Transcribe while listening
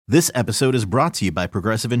This episode is brought to you by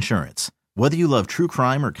Progressive Insurance. Whether you love true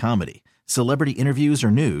crime or comedy, celebrity interviews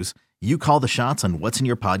or news, you call the shots on what's in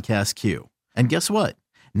your podcast queue. And guess what?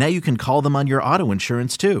 Now you can call them on your auto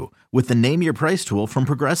insurance too with the Name Your Price tool from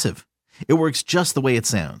Progressive. It works just the way it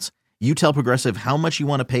sounds. You tell Progressive how much you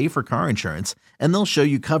want to pay for car insurance, and they'll show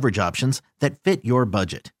you coverage options that fit your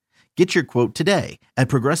budget. Get your quote today at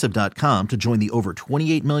Progressive.com to join the over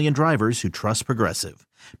 28 million drivers who trust Progressive.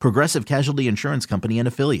 Progressive Casualty Insurance Company and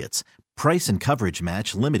Affiliates. Price and coverage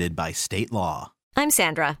match limited by state law. I'm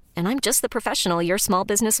Sandra, and I'm just the professional your small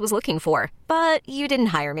business was looking for. But you didn't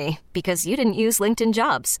hire me because you didn't use LinkedIn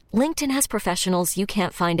Jobs. LinkedIn has professionals you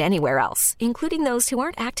can't find anywhere else, including those who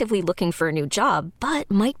aren't actively looking for a new job, but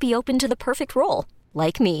might be open to the perfect role,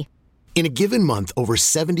 like me. In a given month, over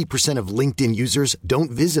 70% of LinkedIn users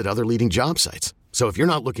don't visit other leading job sites. So if you're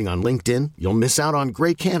not looking on LinkedIn, you'll miss out on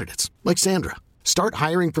great candidates like Sandra. Start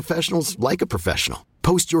hiring professionals like a professional.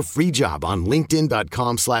 Post your free job on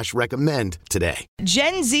linkedin.com/recommend today.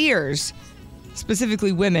 Gen Zers,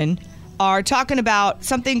 specifically women, are talking about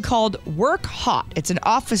something called work hot. It's an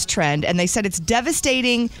office trend, and they said it's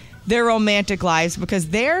devastating their romantic lives because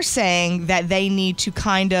they're saying that they need to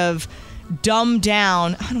kind of dumb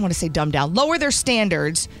down. I don't want to say dumb down, lower their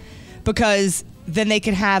standards, because then they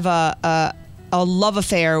can have a love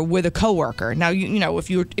affair with a coworker. Now, you know, if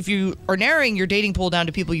you are narrowing your dating pool down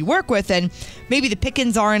to people you work with, then maybe the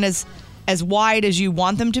pickings aren't as wide as you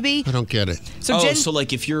want them to be. I don't get it. So so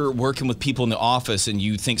like if you're working with people in the office and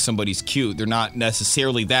you think somebody's cute, they're not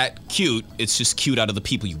necessarily that cute. It's just cute out of the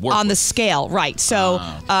people you work with. On the scale, right. So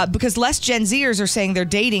because less Gen Zers are saying they're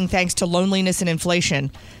dating thanks to loneliness and inflation.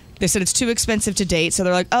 They said it's too expensive to date. So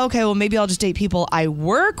they're like, oh, okay, well, maybe I'll just date people I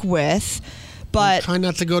work with. But try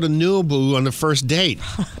not to go to Nobu on the first date.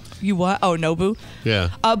 You what? Oh, Nobu? Yeah.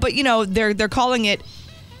 But, you know, they're calling it,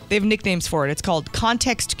 they have nicknames for it. It's called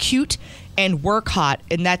context cute and work hot.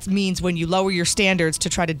 And that means when you lower your standards to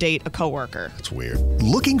try to date a coworker. That's weird.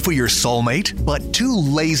 Looking for your soulmate, but too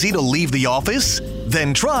lazy to leave the office?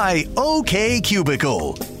 Then try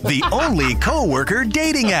Cubicle, the only coworker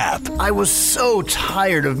dating app. I was so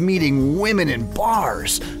tired of meeting women in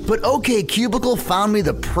bars, but Cubicle found me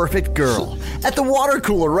the perfect girl at the water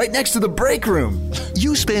cooler right next to the break room.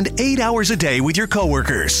 You spend 8 hours a day with your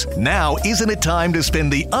coworkers. Now, isn't it time to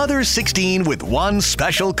spend the other 16 with one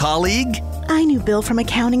special colleague? I knew Bill from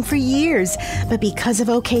accounting for years, but because of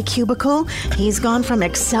Cubicle, he's gone from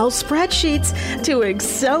Excel spreadsheets to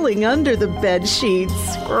excelling under the bed sheets.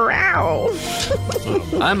 Growl.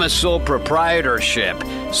 I'm a sole proprietorship,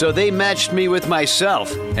 so they matched me with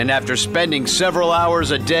myself. And after spending several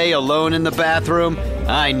hours a day alone in the bathroom,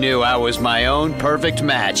 I knew I was my own perfect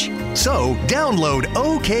match. So download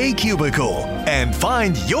Cubicle and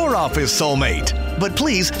find your office soulmate. But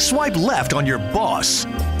please swipe left on your boss.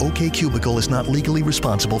 Cubicle is not legally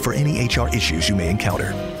responsible for any HR issues you may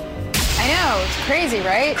encounter. I know, it's crazy,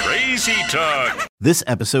 right? Crazy talk. This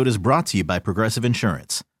episode is brought to you by Progressive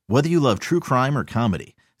Insurance. Whether you love true crime or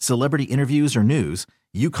comedy, celebrity interviews or news,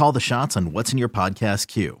 you call the shots on what's in your podcast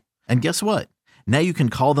queue. And guess what? Now you can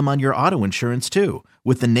call them on your auto insurance too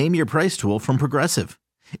with the Name Your Price tool from Progressive.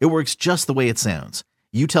 It works just the way it sounds.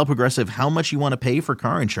 You tell Progressive how much you want to pay for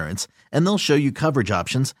car insurance, and they'll show you coverage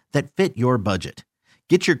options that fit your budget.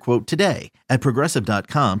 Get your quote today at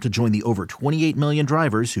Progressive.com to join the over 28 million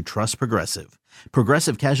drivers who trust Progressive.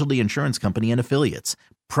 Progressive Casualty Insurance Company and Affiliates.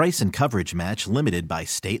 Price and coverage match limited by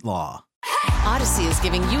state law. Odyssey is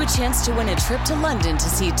giving you a chance to win a trip to London to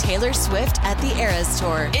see Taylor Swift at the Eras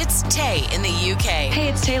Tour. It's Tay in the UK. Hey,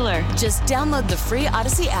 it's Taylor. Just download the free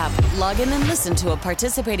Odyssey app, log in and listen to a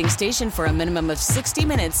participating station for a minimum of 60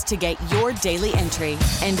 minutes to get your daily entry.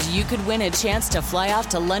 And you could win a chance to fly off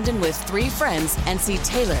to London with 3 friends and see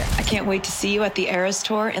Taylor. I can't wait to see you at the Eras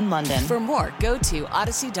Tour in London. For more, go to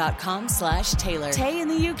odyssey.com/Taylor. Tay in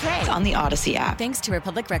the UK. It's on the Odyssey app. Thanks to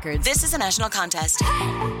Republic Records. This is a national contest.